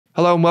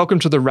Hello and welcome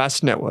to the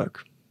Rask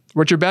Network.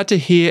 What you're about to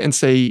hear and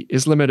see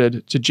is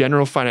limited to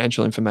general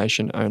financial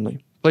information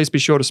only. Please be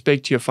sure to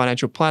speak to your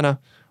financial planner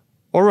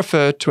or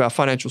refer to our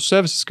financial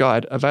services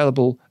guide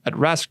available at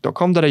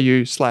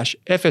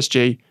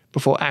rask.com.au/FSG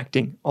before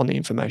acting on the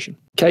information.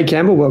 Kate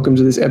Campbell, welcome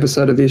to this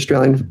episode of the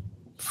Australian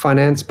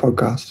Finance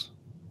Podcast.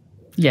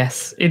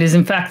 Yes, it is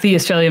in fact the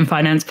Australian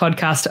Finance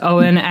Podcast,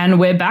 Owen, and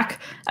we're back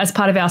as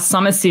part of our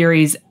summer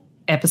series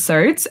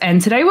episodes.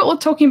 And today we're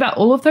talking about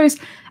all of those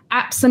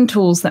apps and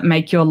tools that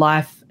make your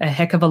life a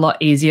heck of a lot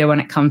easier when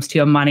it comes to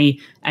your money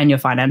and your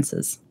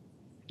finances.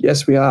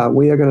 Yes, we are.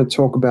 We are going to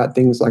talk about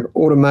things like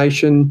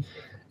automation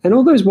and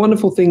all those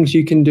wonderful things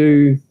you can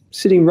do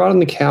sitting right on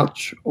the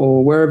couch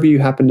or wherever you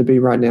happen to be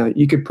right now.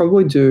 You could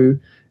probably do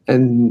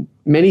and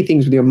many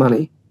things with your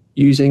money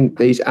using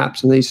these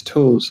apps and these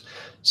tools.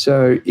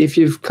 So if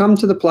you've come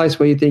to the place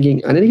where you're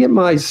thinking, I need to get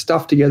my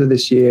stuff together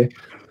this year,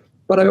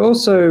 but I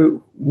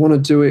also want to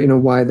do it in a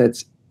way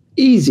that's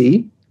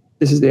easy,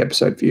 this is the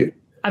episode for you.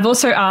 I've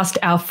also asked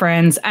our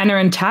friends Ana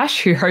and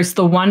Tash, who host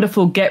the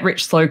wonderful Get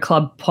Rich Slow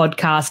Club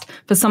podcast,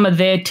 for some of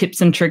their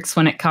tips and tricks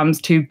when it comes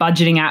to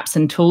budgeting apps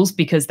and tools,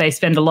 because they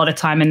spend a lot of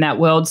time in that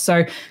world.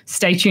 So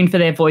stay tuned for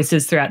their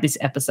voices throughout this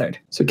episode.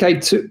 So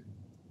Kate,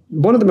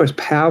 one of the most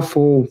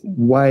powerful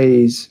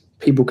ways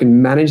people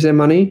can manage their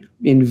money,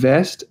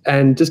 invest,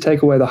 and just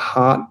take away the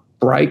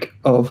heartbreak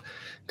of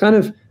kind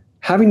of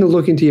having to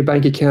look into your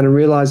bank account and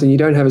realizing you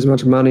don't have as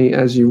much money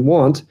as you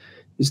want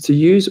is to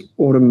use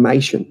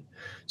automation.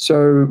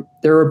 So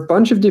there are a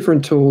bunch of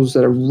different tools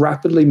that are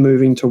rapidly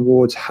moving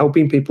towards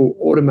helping people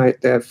automate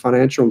their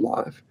financial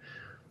life.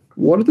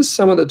 What are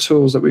some of the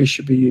tools that we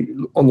should be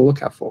on the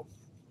lookout for?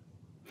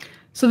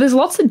 So there's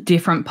lots of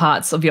different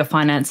parts of your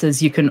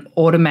finances you can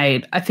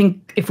automate. I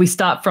think if we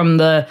start from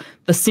the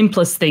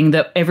simplest thing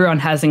that everyone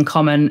has in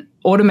common,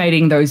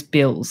 automating those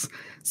bills.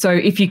 So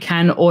if you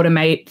can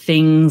automate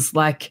things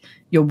like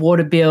your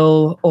water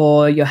bill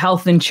or your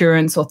health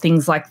insurance or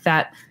things like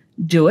that,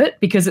 do it,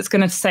 because it's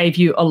going to save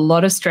you a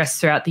lot of stress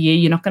throughout the year.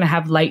 You're not going to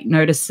have late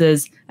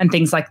notices and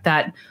things like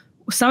that.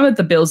 Some of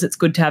the bills, it's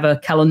good to have a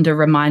calendar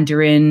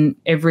reminder in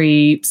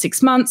every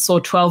 6 months or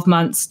 12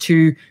 months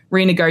to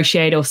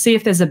renegotiate or see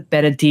if there's a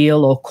better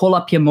deal, or call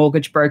up your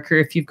mortgage broker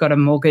if you've got a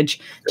mortgage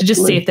to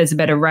just see if there's a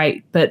better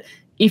rate. But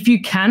if you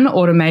can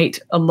automate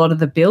a lot of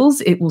the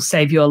bills, it will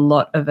save you a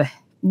lot of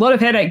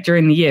headache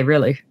during the year,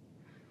 really.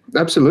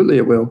 Absolutely,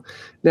 it will.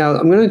 Now,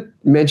 I'm going to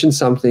mention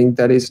something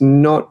that is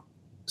not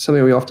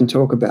something we often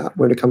talk about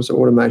when it comes to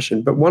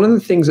automation. But one of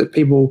the things that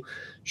people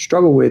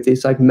struggle with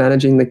is like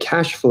managing the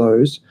cash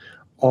flows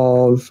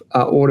of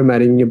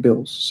automating your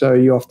bills. So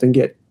you often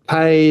get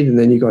paid and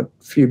then you got a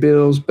few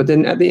bills, but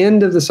then at the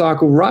end of the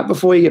cycle, right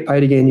before you get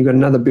paid again, you've got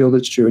another bill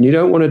that's due and you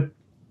don't want to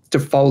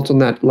default on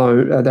that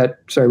loan,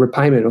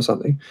 repayment or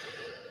something.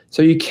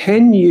 So you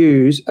can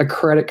use a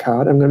credit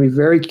card. I'm going to be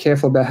very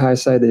careful about how I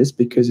say this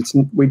because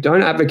we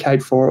don't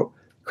advocate for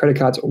credit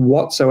cards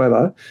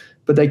whatsoever,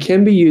 but they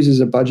can be used as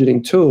a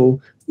budgeting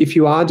tool if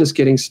you are just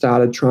getting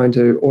started trying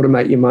to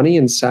automate your money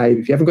and save.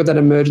 If you haven't got that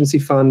emergency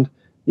fund,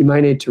 you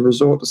may need to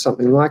resort to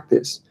something like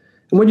this.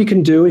 And what you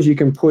can do is you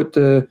can put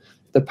the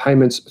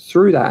payments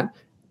through that,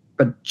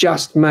 but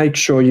just make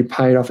sure you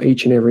pay it off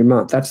each and every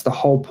month. That's the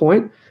whole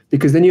point,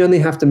 because then you only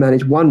have to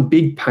manage one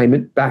big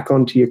payment back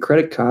onto your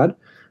credit card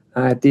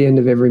at the end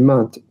of every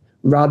month,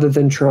 rather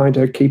than trying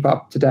to keep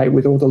up to date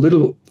with all the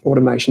little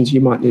automations you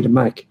might need to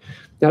make.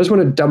 Now, I just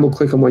want to double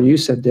click on what you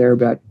said there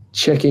about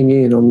checking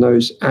in on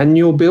those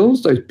annual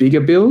bills, those bigger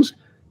bills.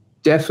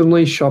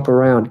 Definitely shop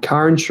around.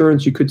 Car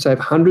insurance, you could save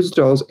hundreds of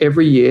dollars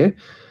every year.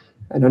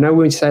 And I know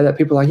when we say that,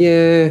 people are like,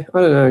 yeah, I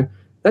don't know.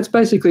 That's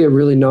basically a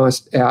really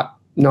nice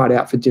night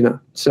out for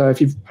dinner. So if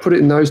you put it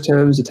in those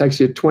terms, it takes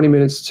you 20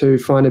 minutes to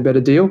find a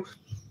better deal.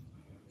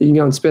 You can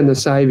go and spend the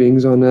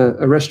savings on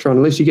a restaurant.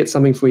 At least you get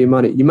something for your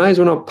money. You may as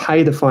well not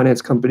pay the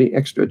finance company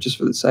extra just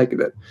for the sake of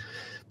it.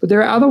 But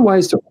there are other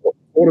ways to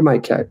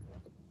automate, Kate.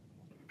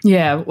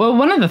 Yeah, well,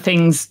 one of the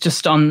things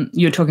just on,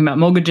 you're talking about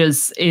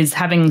mortgages, is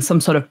having some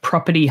sort of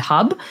property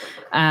hub.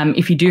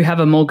 If you do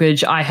have a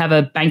mortgage, I have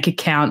a bank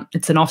account.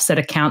 It's an offset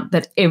account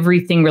that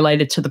everything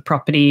related to the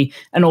property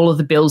and all of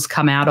the bills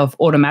come out of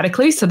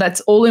automatically. So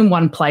that's all in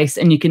one place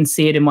and you can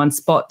see it in one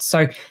spot.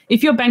 So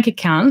if your bank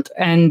account,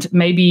 and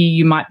maybe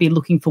you might be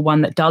looking for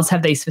one that does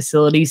have these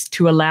facilities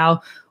to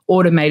allow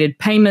automated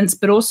payments,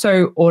 but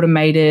also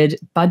automated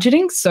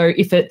budgeting. So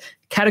if it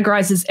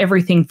categorizes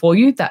everything for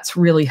you, that's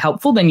really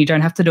helpful. Then you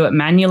don't have to do it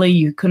manually.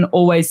 You can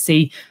always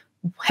see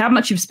how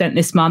much you've spent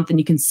this month and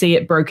you can see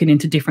it broken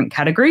into different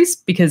categories,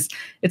 because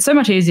it's so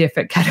much easier if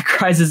it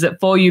categorizes it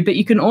for you. But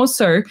you can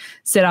also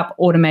set up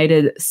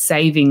automated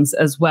savings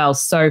as well.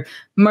 So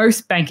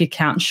most bank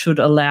accounts should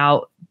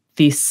allow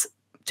this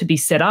to be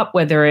set up,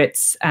 whether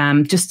it's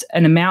just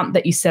an amount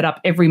that you set up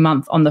every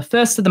month on the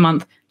first of the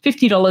month.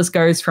 $50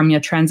 goes from your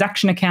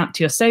transaction account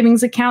to your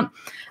savings account.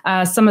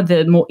 Some of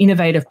the more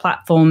innovative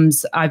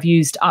platforms, I've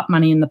used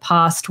UpMoney in the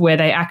past, where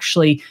they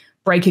actually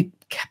break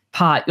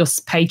apart your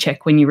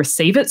paycheck when you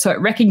receive it. So it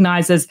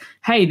recognizes,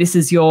 hey, this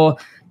is your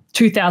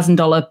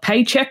 $2,000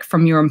 paycheck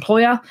from your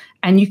employer,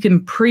 and you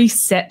can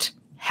preset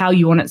how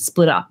you want it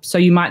split up. So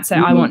you might say,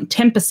 I want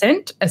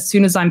 10% as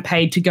soon as I'm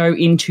paid to go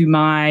into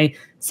my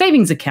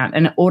savings account,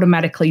 and it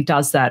automatically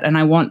does that. And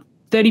I want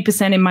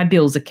 30% in my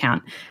bills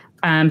account.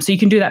 So you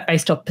can do that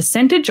based off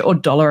percentage or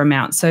dollar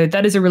amount. So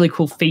that is a really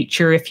cool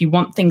feature if you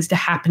want things to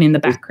happen in the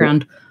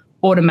background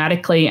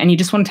automatically and you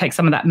just want to take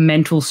some of that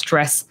mental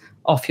stress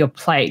off your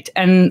plate.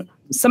 And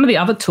some of the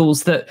other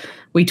tools that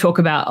we talk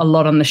about a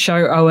lot on the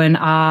show, Owen,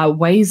 are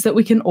ways that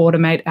we can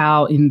automate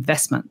our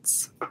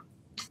investments.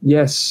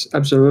 Yes,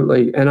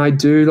 absolutely. And I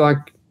do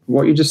like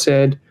what you just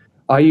said.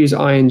 I use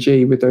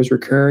ING with those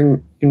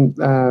recurring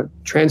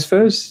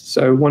transfers.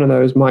 So one of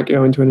those might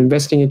go into an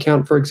investing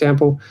account, for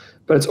example,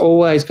 but it's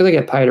always, because I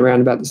get paid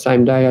around about the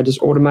same day, I just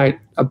automate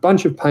a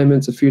bunch of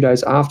payments a few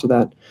days after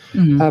that.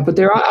 But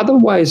there are other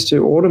ways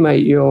to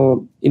automate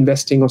your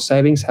investing or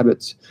savings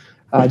habits.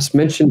 I just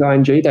mentioned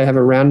ING. They have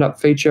a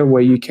roundup feature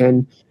where you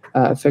can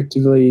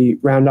effectively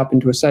round up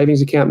into a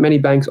savings account. Many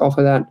banks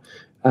offer that.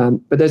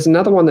 But there's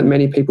another one that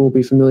many people will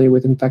be familiar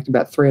with. In fact,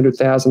 about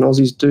 300,000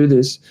 Aussies do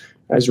this,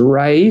 as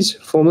Raise,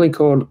 formerly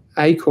called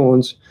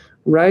Acorns.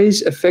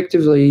 Raise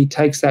effectively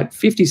takes that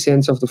 50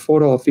 cents off the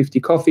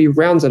 $4.50 coffee,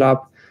 rounds it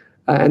up,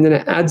 and then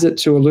it adds it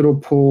to a little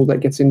pool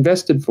that gets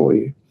invested for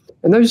you.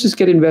 And those just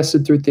get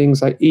invested through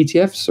things like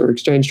ETFs or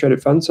exchange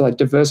traded funds, so like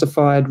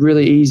diversified,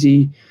 really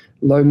easy,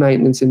 low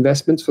maintenance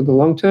investments for the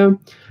long term.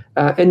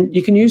 And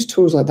you can use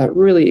tools like that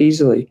really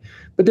easily.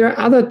 But there are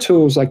other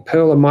tools like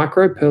Perla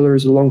Micro. Perla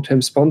is a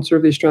long-term sponsor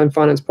of the Australian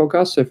Finance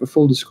Podcast, so for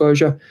full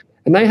disclosure.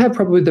 And they have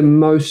probably the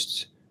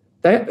most,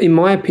 in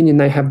my opinion,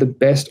 they have the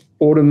best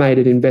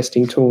automated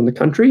investing tool in the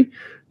country.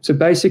 So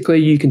basically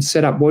you can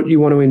set up what you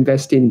want to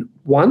invest in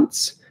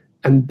once,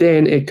 and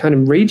then it kind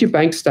of reads your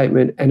bank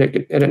statement and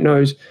it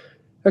knows,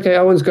 okay,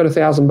 Owen's got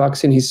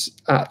 $1,000 in his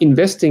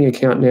investing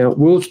account now.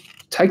 We'll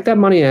take that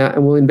money out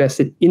and we'll invest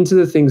it into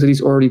the things that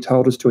he's already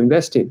told us to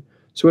invest in.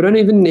 So we don't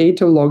even need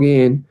to log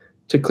in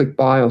to click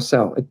buy or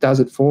sell. It does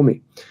it for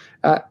me.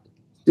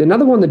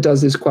 Another one that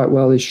does this quite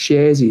well is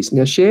Sharesies.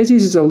 Now,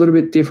 Sharesies is a little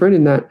bit different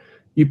in that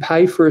you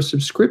pay for a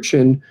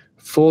subscription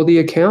for the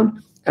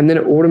account, and then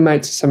it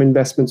automates some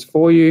investments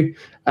for you.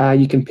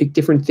 You can pick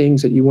different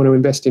things that you want to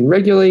invest in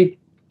regularly,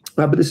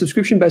 but the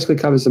subscription basically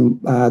covers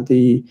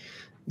the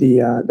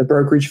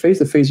brokerage fees,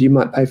 the fees you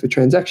might pay for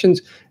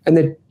transactions, and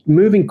they're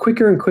moving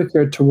quicker and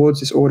quicker towards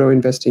this auto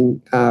investing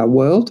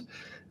world.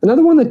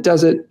 Another one that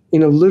does it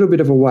in a little bit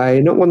of a way,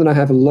 not one that I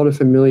have a lot of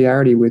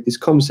familiarity with, is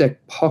CommSec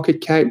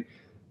Pocket Cape.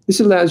 This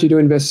allows you to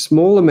invest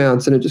small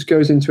amounts and it just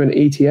goes into an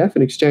ETF,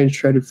 an exchange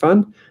traded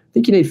fund. I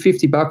think you need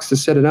 $50 to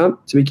set it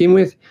up to begin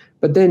with,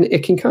 but then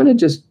it can kind of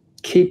just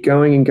keep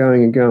going and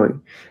going and going.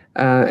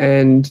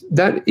 And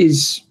that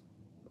is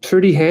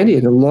pretty handy.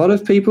 And a lot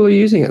of people are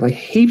using it. Like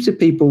heaps of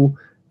people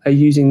are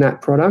using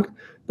that product.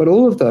 But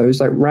all of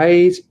those, like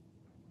Raise,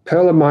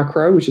 Perla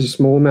Micro, which is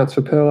small amounts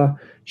for Perla,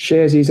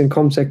 Sharesies and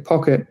CommSec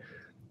Pocket,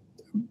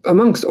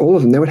 amongst all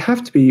of them, there would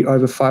have to be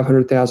over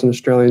 500,000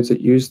 Australians that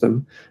use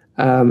them.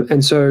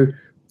 And so,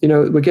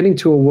 we're getting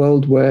to a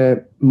world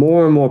where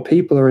more and more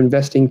people are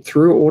investing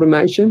through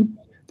automation.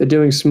 They're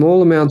doing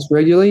small amounts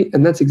regularly,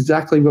 and that's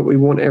exactly what we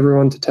want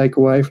everyone to take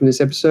away from this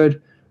episode.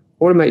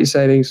 Automate your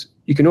savings.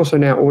 You can also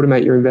now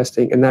automate your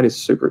investing, and that is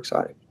super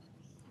exciting.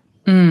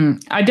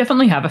 I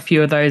definitely have a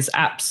few of those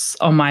apps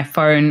on my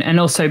phone, and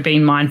also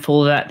being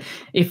mindful that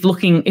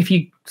if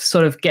you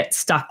sort of get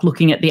stuck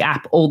looking at the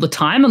app all the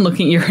time and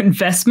looking at your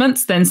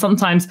investments, then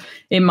sometimes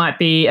it might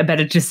be a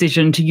better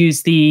decision to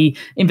use the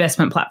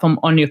investment platform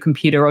on your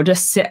computer or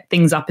just set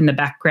things up in the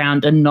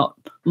background and not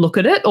look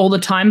at it all the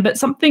time. But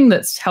something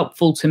that's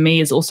helpful to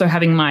me is also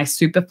having my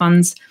super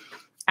funds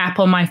app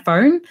on my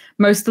phone.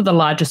 Most of the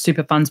larger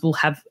super funds will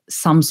have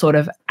some sort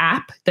of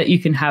app that you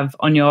can have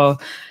on your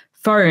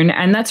phone,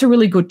 and that's a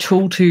really good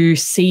tool to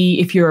see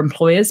if your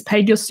employer's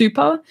paid your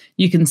super.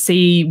 You can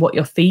see what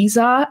your fees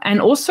are, and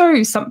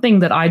also something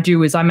that I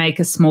do is I make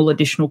a small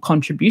additional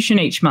contribution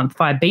each month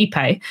via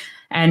BPay,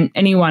 and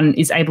anyone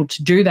is able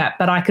to do that.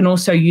 But I can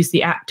also use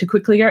the app to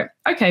quickly go,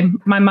 okay,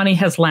 my money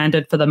has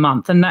landed for the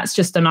month, and that's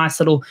just a nice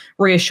little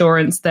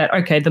reassurance that,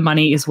 okay, the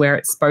money is where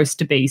it's supposed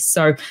to be.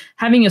 So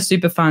having your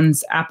super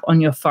funds app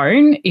on your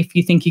phone, if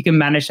you think you can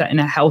manage that in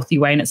a healthy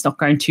way and it's not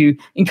going to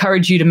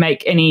encourage you to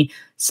make any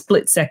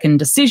split-second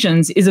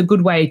decisions, is a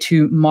good way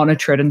to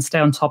monitor it and stay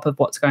on top of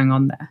what's going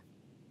on there.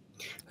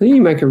 I think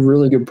you make a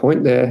really good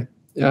point there,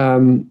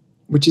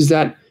 which is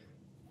that,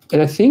 and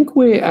I think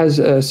we as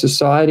a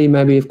society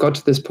maybe have got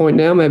to this point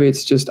now, maybe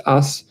it's just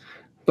us,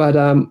 but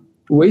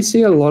we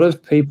see a lot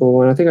of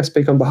people, and I think I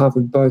speak on behalf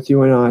of both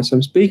you and I, so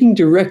I'm speaking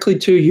directly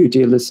to you,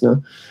 dear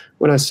listener,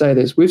 when I say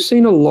this. We've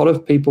seen a lot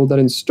of people that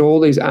install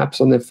these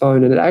apps on their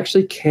phone, and it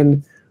actually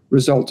can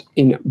result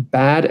in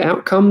bad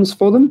outcomes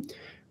for them,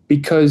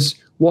 because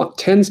what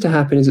tends to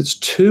happen is it's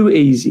too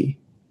easy.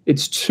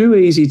 It's too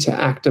easy to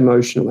act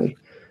emotionally.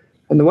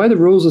 And the way the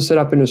rules are set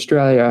up in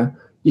Australia,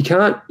 you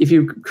can't, if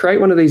you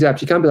create one of these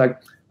apps, you can't be like,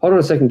 hold on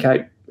a second,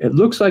 Kate, it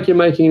looks like you're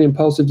making an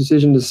impulsive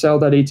decision to sell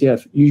that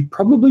ETF. You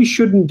probably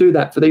shouldn't do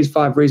that for these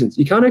 5 reasons.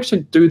 You can't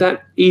actually do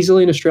that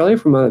easily in Australia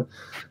from a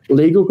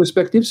legal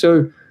perspective.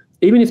 So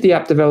even if the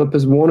app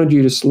developers wanted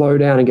you to slow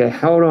down and go,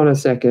 hold on a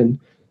second,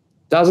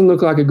 doesn't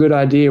look like a good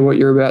idea what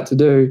you're about to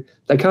do,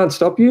 they can't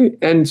stop you.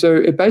 And so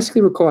it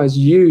basically requires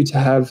you to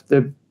have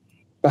the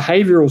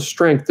behavioral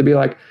strength to be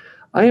like,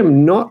 I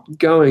am not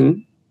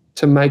going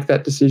to make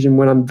that decision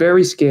when I'm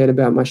very scared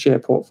about my share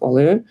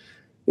portfolio.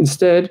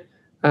 Instead,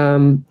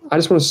 I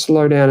just want to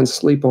slow down and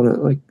sleep on it.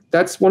 Like,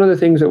 that's one of the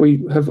things that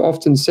we have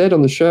often said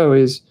on the show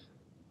is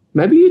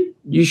maybe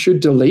you should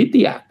delete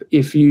the app.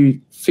 If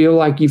you feel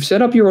like you've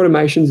set up your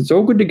automations, it's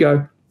all good to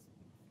go,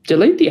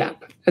 delete the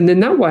app. And then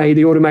that way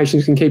the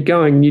automations can keep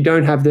going and you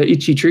don't have the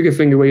itchy trigger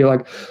finger where you're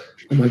like,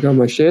 oh my God,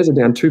 my shares are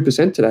down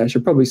 2% today. I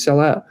should probably sell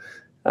out.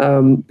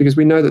 Because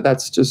we know that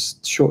that's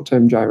just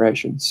short-term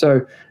gyration.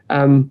 So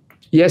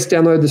yes,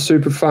 download the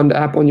Super Fund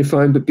app on your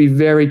phone, but be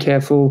very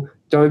careful.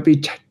 Don't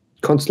be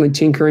constantly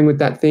tinkering with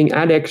that thing.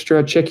 Add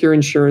extra, check your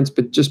insurance,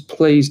 but just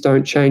please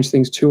don't change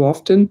things too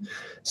often.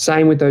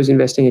 Same with those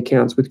investing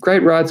accounts. With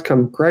great rights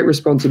come great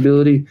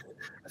responsibility.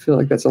 I feel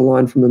like that's a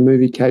line from a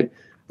movie, Kate.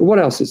 But what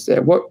else is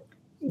there? What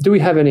do we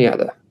have any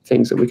other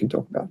things that we can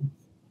talk about?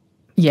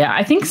 Yeah,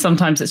 I think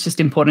sometimes it's just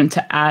important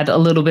to add a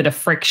little bit of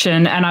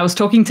friction. And I was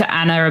talking to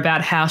Anna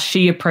about how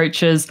she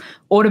approaches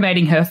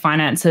automating her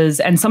finances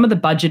and some of the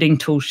budgeting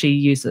tools she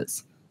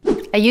uses.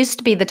 I used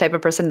to be the type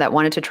of person that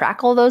wanted to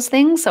track all those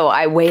things. So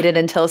I waited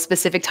until a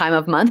specific time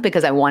of month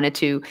because I wanted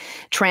to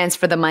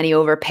transfer the money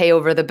over, pay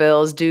over the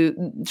bills,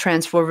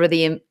 transfer over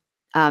the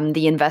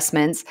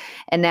investments.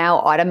 And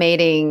now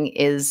automating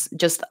is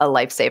just a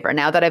lifesaver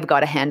now that I've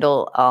got a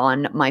handle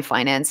on my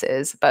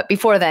finances. But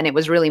before then, it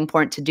was really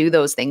important to do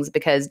those things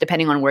because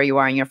depending on where you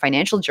are in your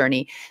financial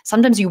journey,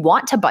 sometimes you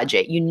want to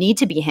budget. You need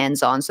to be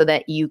hands-on so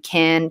that you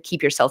can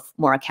keep yourself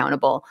more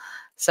accountable.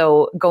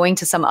 So going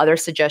to some other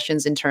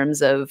suggestions in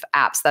terms of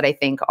apps that I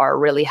think are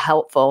really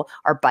helpful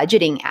are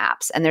budgeting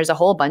apps. And there's a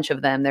whole bunch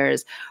of them.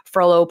 There's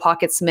Furlough,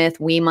 PocketSmith,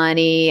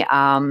 WeMoney.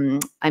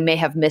 I may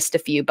have missed a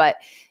few, but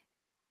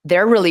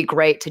they're really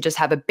great to just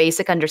have a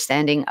basic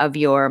understanding of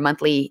your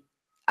monthly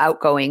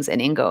outgoings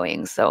and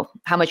ingoings. So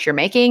how much you're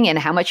making and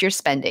how much you're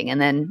spending,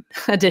 and then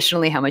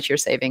additionally, how much you're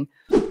saving.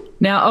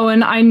 Now,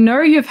 Owen, I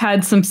know you've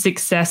had some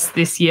success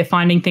this year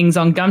finding things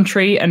on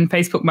Gumtree and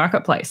Facebook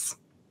Marketplace.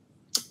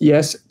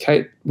 Yes,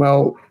 Kate.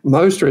 Well,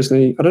 most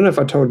recently, I don't know if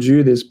I told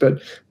you this,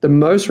 but the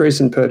most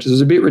recent purchase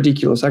was a bit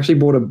ridiculous. I actually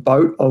bought a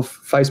boat off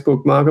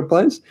Facebook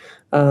Marketplace,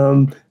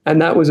 and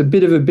that was a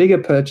bit of a bigger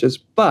purchase.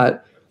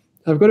 But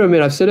I've got to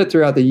admit, I've said it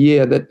throughout the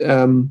year that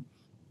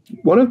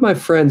one of my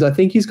friends, I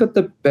think he's got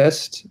the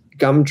best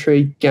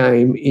Gumtree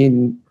game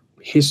in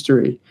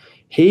history.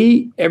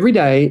 He, every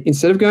day,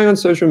 instead of going on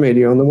social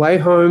media, on the way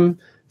home,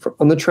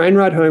 on the train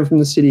ride home from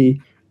the city,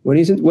 when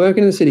he's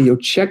working in the city, he'll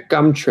check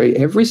Gumtree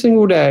every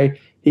single day.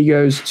 He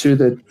goes to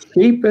the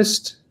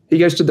cheapest, he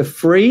goes to the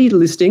free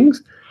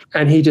listings,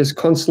 and he just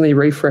constantly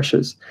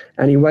refreshes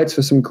and he waits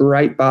for some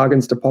great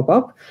bargains to pop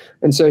up.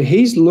 And so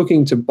he's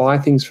looking to buy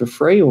things for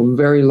free or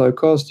very low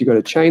cost. You got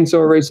a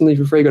chainsaw recently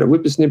for free, you got a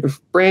whippersnipper,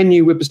 brand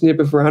new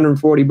whippersnipper for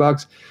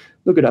 $140.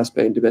 Look at us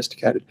being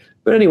domesticated.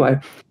 But anyway,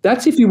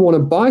 that's if you want to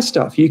buy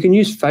stuff. You can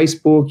use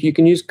Facebook, you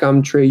can use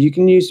Gumtree, you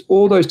can use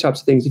all those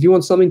types of things. If you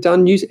want something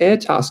done, use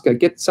Airtasker.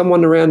 Get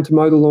someone around to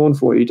mow the lawn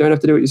for you. You don't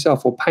have to do it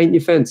yourself, or paint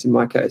your fence in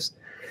my case.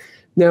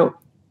 Now,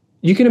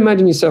 you can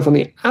imagine yourself on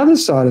the other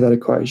side of that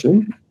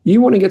equation.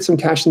 You want to get some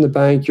cash in the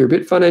bank. You're a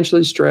bit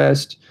financially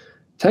stressed.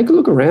 Take a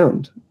look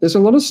around. There's a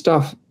lot of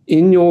stuff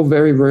in your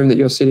very room that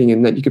you're sitting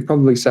in that you could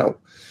probably sell.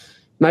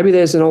 Maybe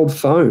there's an old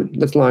phone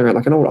that's lying around,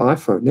 like an old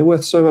iPhone. They're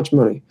worth so much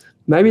money.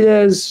 Maybe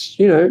there's,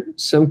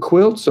 some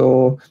quilts,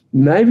 or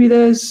maybe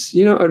there's,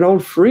 an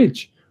old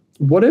fridge.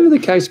 Whatever the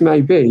case may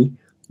be,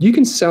 you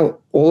can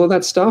sell all of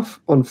that stuff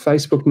on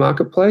Facebook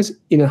Marketplace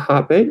in a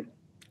heartbeat.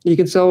 You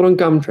can sell it on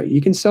Gumtree.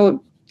 You can sell it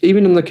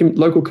even in the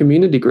local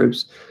community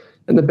groups.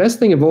 And the best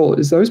thing of all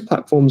is those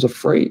platforms are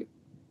free.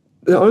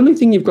 The only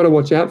thing you've got to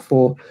watch out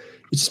for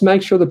is just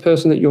make sure the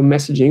person that you're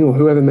messaging or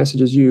whoever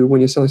messages you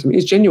when you're selling something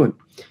is genuine.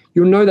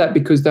 You'll know that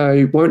because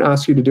they won't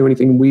ask you to do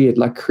anything weird,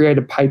 like create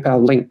a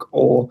PayPal link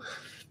or,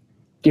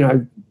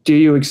 do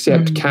you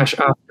accept cash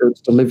after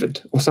it's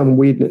delivered or some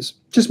weirdness.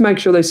 Just make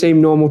sure they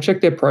seem normal. Check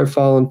their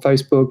profile on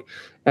Facebook,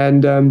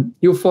 and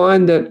you'll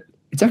find that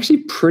it's actually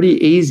pretty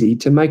easy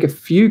to make a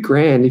few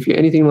grand if you're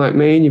anything like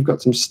me and you've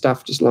got some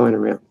stuff just lying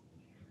around.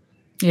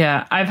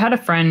 Yeah, I've had a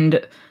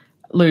friend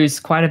lose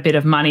quite a bit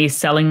of money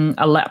selling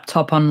a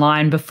laptop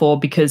online before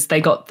because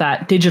they got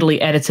that digitally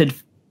edited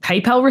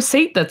PayPal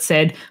receipt that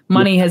said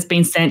money has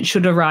been sent,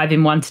 should arrive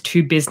in 1 to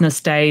 2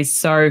 business days.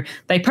 So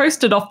they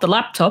posted off the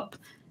laptop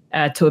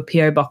to a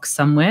PO box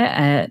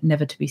somewhere,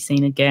 never to be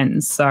seen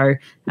again. So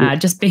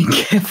just being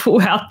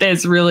careful out there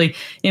is really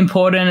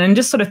important, and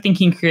just sort of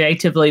thinking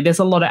creatively. There's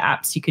a lot of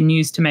apps you can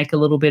use to make a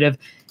little bit of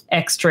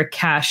extra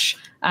cash.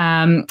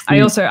 I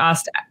also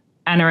asked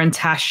Anna and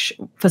Tash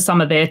for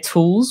some of their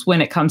tools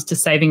when it comes to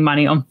saving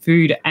money on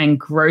food and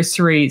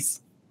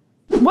groceries.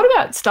 What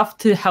about stuff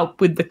to help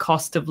with the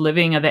cost of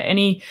living? Are there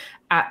any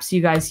apps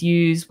you guys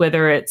use,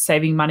 whether it's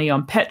saving money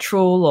on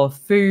petrol or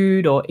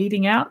food or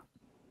eating out?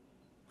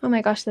 Oh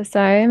my gosh, there's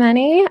so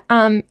many.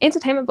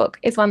 Entertainment Book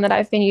is one that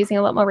I've been using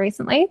a lot more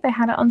recently. They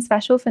had it on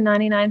special for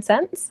 99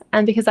 cents.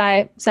 And because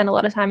I spend a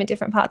lot of time in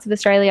different parts of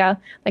Australia,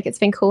 like it's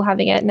been cool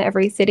having it in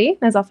every city.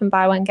 There's often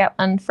buy one, get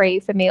one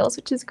free for meals,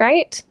 which is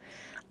great.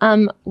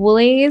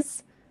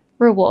 Woolies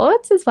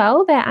Rewards as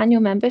well, their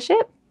annual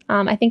membership.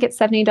 I think it's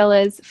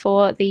 $70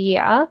 for the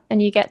year, and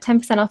you get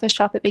 10% off a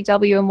shop at Big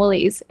W and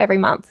Woolies every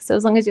month. So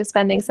as long as you're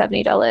spending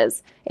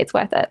 $70, it's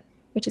worth it,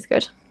 which is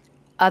good.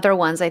 Other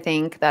ones I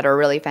think that are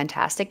really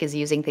fantastic is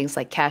using things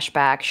like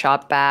cashback,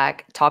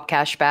 shopback, top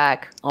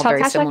cashback, all Top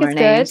very cashback similar is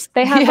names. good.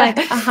 They have like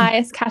a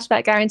highest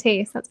cashback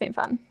guarantee, so that's been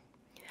fun.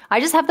 I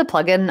just have the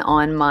plugin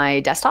on my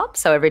desktop.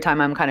 So every time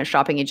I'm kind of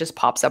shopping, it just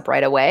pops up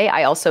right away.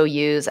 I also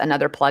use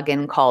another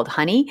plugin called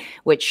Honey,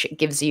 which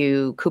gives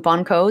you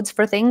coupon codes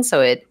for things.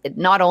 So it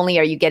not only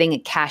are you getting a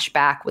cash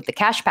back with the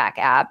cashback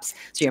apps,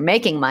 so you're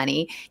making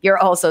money, you're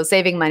also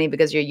saving money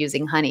because you're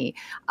using Honey.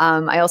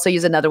 I also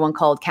use another one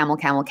called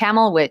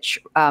Camel, which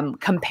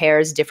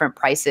compares different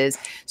prices.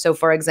 So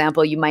for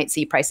example, you might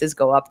see prices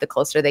go up the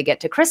closer they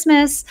get to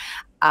Christmas.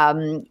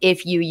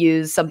 If you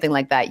use something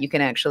like that, you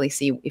can actually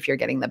see if you're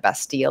getting the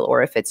best deal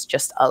or if it's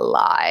just a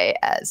lie,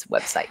 as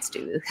websites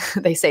do.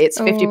 They say it's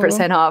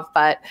 50% off,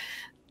 but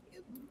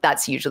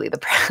that's usually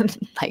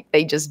like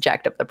they just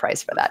jacked up the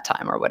price for that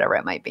time or whatever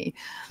it might be.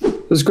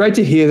 It's great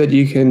to hear that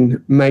you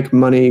can make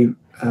money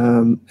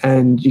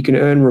and you can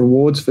earn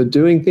rewards for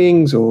doing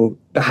things or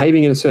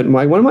behaving in a certain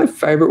way. One of my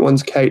favorite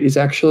ones, Kate, is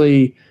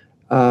actually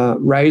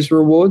Raise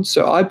rewards.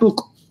 So I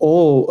book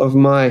all of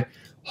my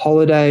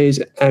holidays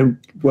and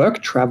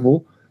work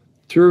travel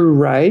through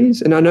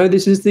Raise. And I know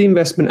this is the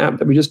investment app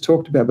that we just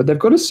talked about, but they've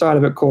got a side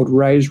of it called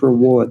Raise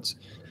Rewards.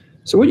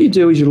 So what you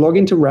do is you log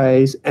into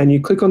Raise and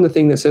you click on the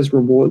thing that says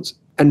rewards.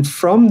 And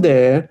from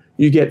there,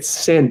 you get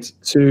sent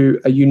to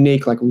a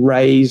unique like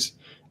Raise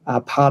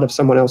part of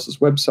someone else's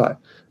website.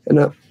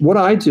 And what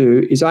I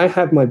do is I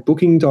have my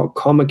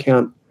booking.com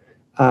account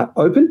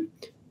open.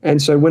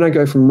 And so when I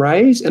go from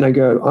Raise and I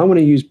go, I want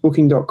to use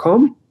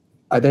booking.com,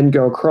 I then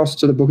go across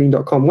to the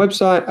booking.com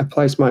website. I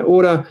place my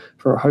order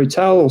for a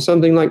hotel or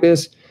something like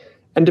this.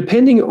 And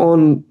depending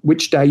on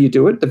which day you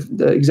do it,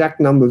 the exact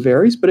number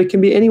varies, but it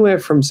can be anywhere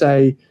from,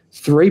 say,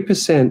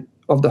 3%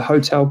 of the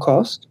hotel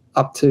cost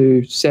up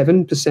to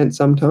 7%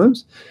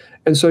 sometimes.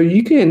 And so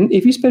you can,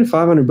 if you spend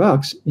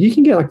 $500, you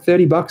can get like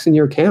 $30 in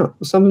your account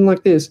or something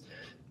like this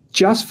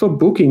just for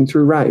booking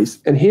through Raise.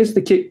 And here's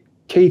the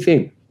key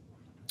thing.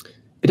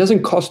 It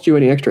doesn't cost you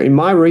any extra. In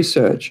my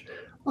research,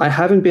 I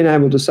haven't been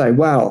able to say,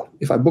 well,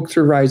 if I book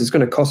through Raise, it's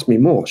going to cost me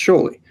more,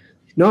 surely.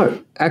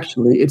 No,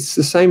 actually, it's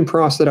the same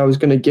price that I was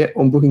going to get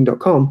on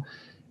booking.com.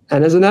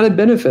 And as an added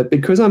benefit,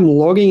 because I'm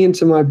logging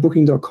into my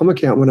booking.com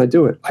account when I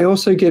do it, I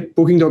also get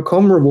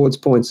booking.com rewards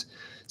points.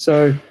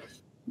 So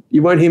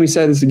you won't hear me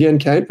say this again,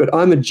 Kate, but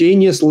I'm a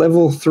genius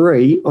level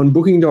 3 on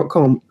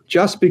booking.com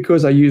just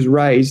because I use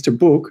Raise to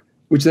book,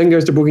 which then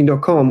goes to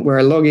booking.com where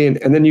I log in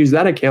and then use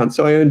that account.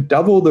 So I earn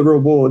double the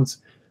rewards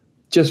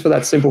just for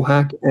that simple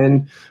hack.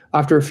 And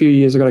after a few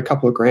years, I got a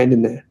couple of grand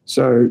in there.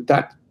 So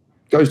that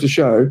goes to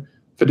show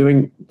for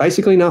doing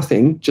basically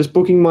nothing, just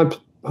booking my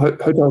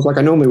hotels like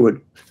I normally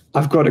would,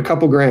 I've got a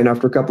couple grand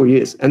after a couple of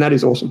years. And that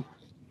is awesome.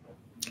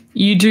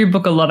 You do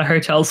book a lot of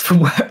hotels for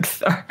work,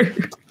 though.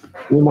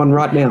 We're in one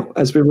right now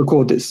as we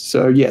record this.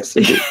 So yes,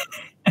 I do.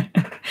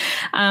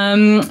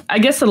 I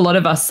guess a lot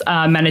of us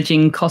are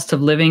managing cost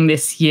of living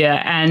this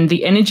year, and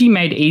the Energy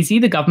Made Easy,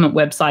 the government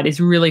website,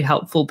 is really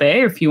helpful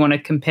there if you want to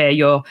compare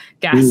your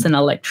gas and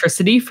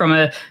electricity from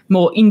a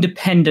more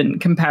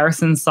independent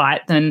comparison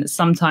site. Then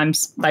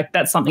sometimes like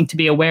that's something to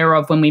be aware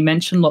of when we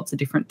mention lots of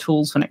different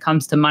tools when it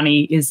comes to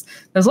money. Is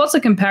there's lots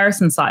of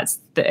comparison sites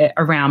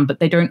around, but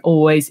they don't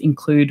always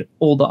include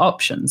all the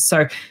options.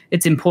 So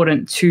it's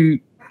important to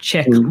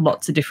check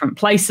lots of different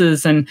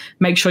places and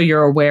make sure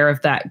you're aware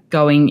of that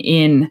going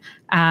in.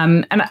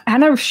 And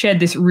Anna shared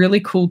this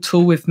really cool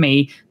tool with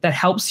me that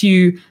helps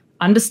you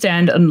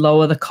understand and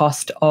lower the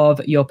cost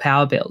of your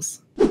power bills.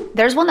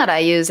 There's one that I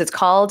use. It's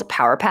called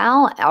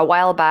PowerPal. A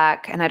while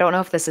back, and I don't know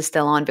if this is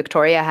still on,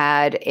 Victoria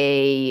had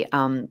a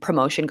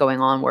promotion going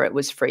on where it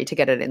was free to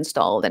get it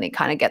installed, and it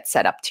kind of gets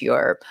set up to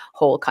your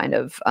whole kind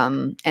of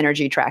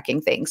energy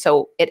tracking thing.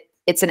 So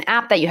it's an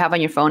app that you have on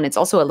your phone. It's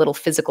also a little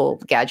physical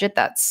gadget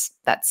that's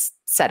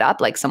set up,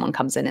 like someone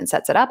comes in and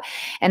sets it up.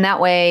 And that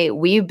way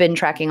we've been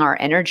tracking our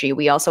energy.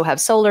 We also have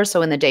solar.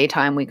 So in the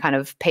daytime, we kind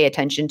of pay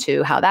attention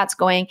to how that's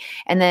going.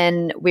 And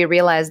then we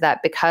realize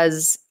that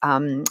because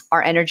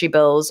our energy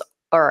bills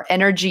or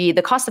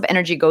the cost of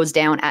energy goes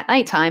down at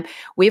nighttime,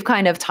 we've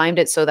kind of timed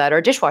it so that our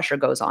dishwasher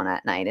goes on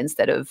at night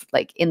instead of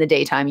like in the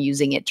daytime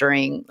using it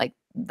during like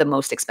the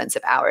most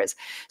expensive hours.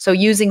 So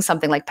using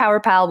something like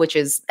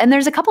PowerPal, and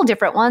there's a couple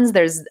different ones.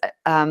 There's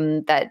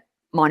that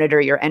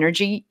monitor your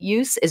energy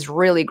use is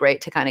really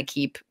great to kind of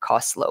keep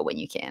costs low when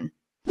you can.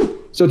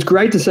 So it's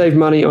great to save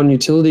money on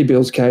utility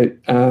bills, Kate.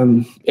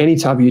 Any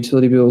type of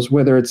utility bills,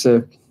 whether it's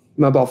a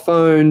mobile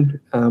phone,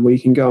 where you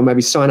can go and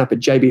maybe sign up at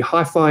JB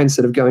Hi-Fi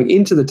instead of going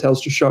into the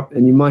Telstra shop,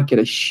 and you might get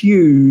a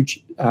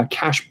huge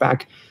cash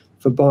back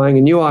for buying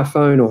a new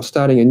iPhone or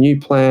starting a new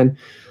plan.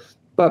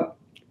 But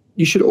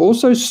you should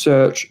also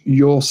search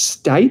your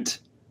state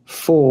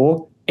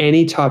for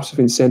any types of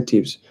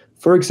incentives.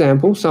 For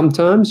example,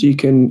 sometimes you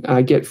can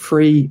get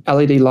free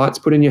LED lights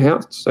put in your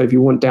house. So if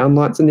you want down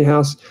lights in your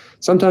house,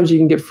 sometimes you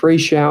can get free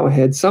shower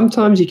heads.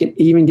 Sometimes you can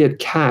even get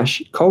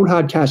cash, cold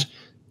hard cash,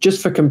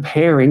 just for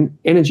comparing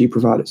energy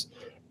providers.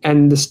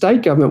 And the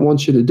state government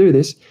wants you to do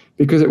this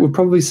because it would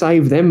probably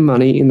save them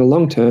money in the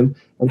long term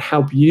and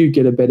help you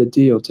get a better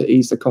deal to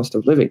ease the cost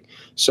of living.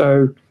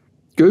 So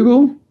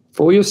Google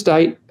for your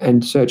state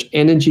and search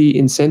energy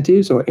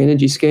incentives or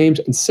energy schemes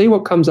and see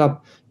what comes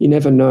up. You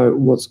never know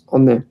what's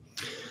on there.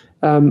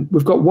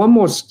 We've got one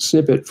more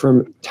snippet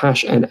from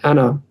Tash and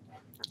Anna,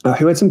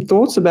 who had some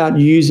thoughts about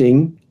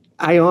using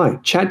AI,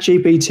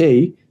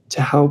 ChatGPT,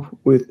 to help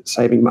with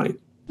saving money.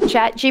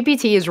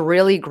 ChatGPT is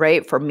really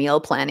great for meal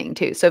planning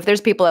too. So if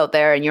there's people out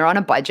there and you're on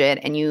a budget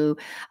and you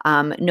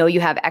know you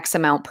have X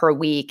amount per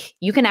week,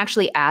 you can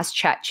actually ask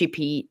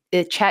ChatGPT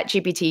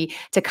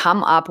to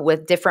come up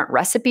with different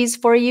recipes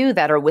for you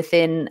that are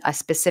within a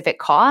specific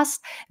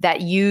cost that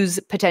use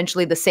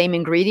potentially the same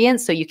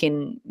ingredients. So you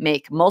can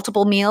make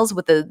multiple meals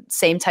with the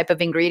same type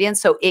of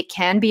ingredients. So it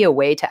can be a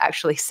way to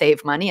actually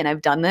save money. And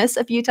I've done this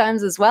a few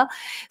times as well.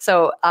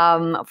 So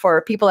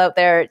for people out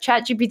there,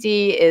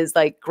 ChatGPT is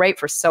like great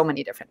for so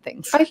many different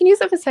things. I can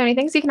use it for so many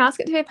things. You can ask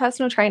it to be a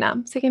personal trainer.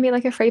 So it can be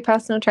like a free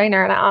personal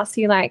trainer, and it asks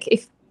you like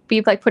if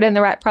you've like put in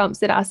the right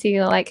prompts, it asks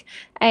you like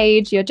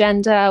age, your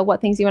gender, what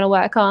things you want to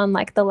work on,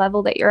 like the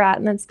level that you're at,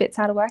 and then spits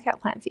out a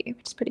workout plan for you,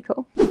 which is pretty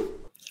cool.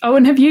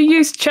 Owen, have you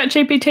used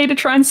ChatGPT to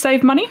try and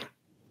save money?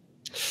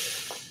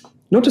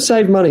 Not to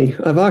save money.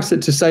 I've asked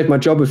it to save my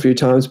job a few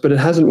times, but it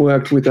hasn't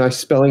worked with my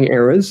spelling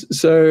errors.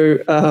 So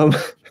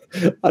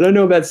I don't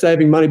know about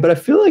saving money, but I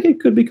feel like it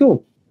could be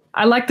cool.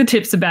 I like the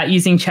tips about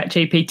using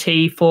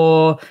ChatGPT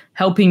for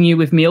helping you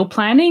with meal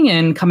planning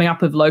and coming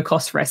up with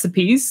low-cost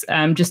recipes,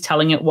 just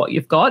telling it what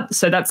you've got.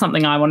 So that's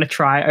something I want to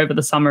try over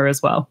the summer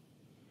as well.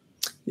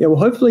 Yeah, well,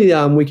 hopefully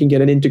we can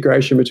get an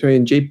integration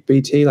between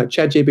GPT, like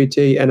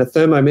ChatGPT, and a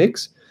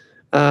Thermomix.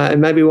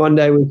 And maybe one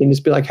day we can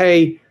just be like,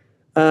 hey,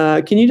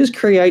 can you just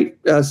create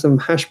some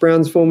hash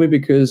browns for me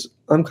because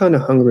I'm kind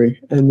of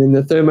hungry? And then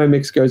the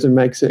Thermomix goes and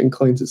makes it and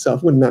cleans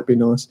itself. Wouldn't that be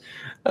nice?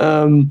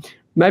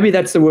 Maybe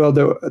that's the world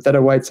that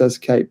awaits us,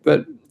 Kate.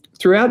 But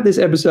throughout this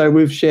episode,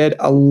 we've shared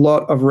a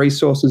lot of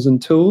resources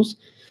and tools.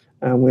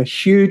 We're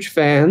huge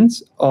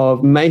fans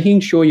of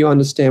making sure you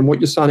understand what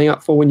you're signing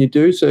up for when you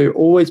do. So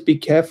always be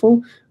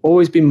careful,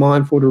 always be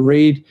mindful to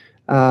read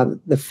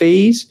the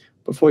fees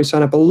before you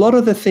sign up. A lot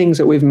of the things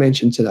that we've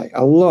mentioned today,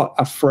 a lot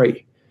are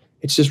free.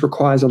 It just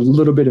requires a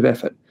little bit of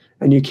effort,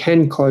 and you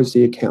can close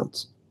the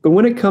accounts. But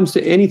when it comes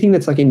to anything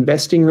that's like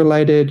investing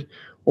related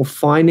or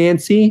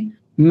financing,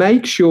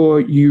 make sure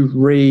you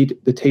read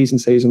the T's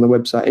and C's on the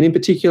website. And in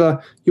particular,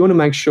 you want to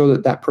make sure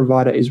that that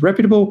provider is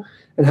reputable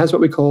and has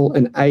what we call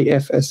an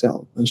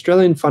AFSL, an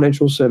Australian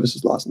Financial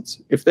Services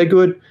License. If they're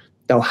good,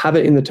 they'll have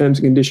it in the terms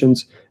and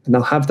conditions, and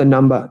they'll have the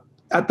number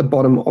at the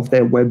bottom of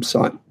their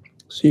website.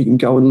 So you can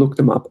go and look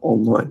them up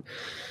online.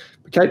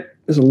 Okay,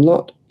 there's a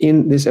lot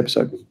in this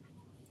episode.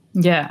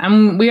 Yeah,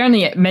 and we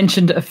only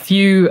mentioned a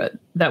few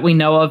that we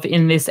know of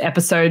in this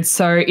episode.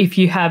 So if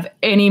you have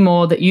any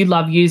more that you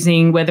love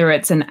using, whether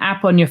it's an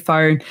app on your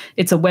phone,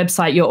 it's a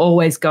website you're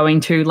always going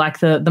to, like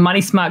the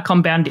Money Smart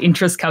Compound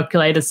Interest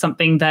Calculator,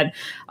 something that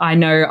I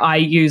know I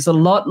use a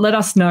lot. Let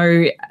us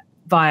know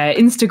via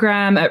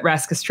Instagram at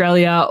Rask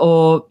Australia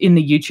or in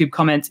the YouTube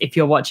comments if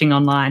you're watching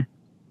online.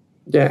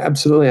 Yeah,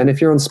 absolutely. And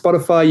if you're on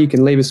Spotify, you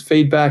can leave us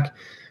feedback,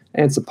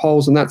 answer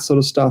polls and that sort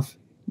of stuff.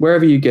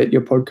 Wherever you get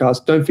your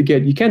podcast, don't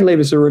forget you can leave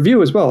us a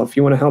review as well. If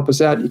you want to help us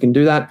out, you can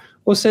do that.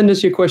 Or send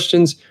us your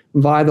questions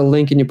via the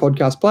link in your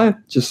podcast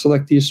player. Just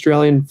select the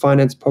Australian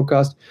Finance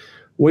Podcast.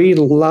 We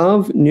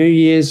love New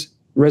Year's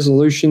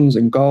resolutions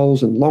and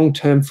goals and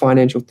long-term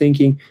financial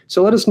thinking.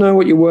 So let us know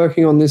what you're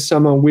working on this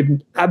summer.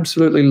 We'd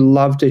absolutely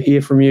love to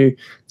hear from you.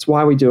 It's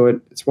why we do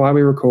it. It's why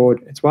we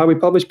record. It's why we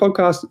publish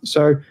podcasts.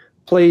 So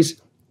please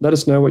let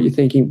us know what you're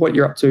thinking, what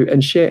you're up to,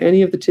 and share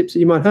any of the tips that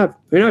you might have.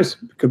 Who knows?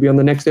 It could be on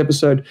the next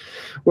episode.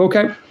 Well,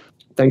 Kate,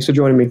 thanks for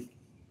joining me.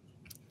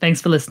 Thanks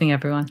for listening,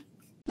 everyone.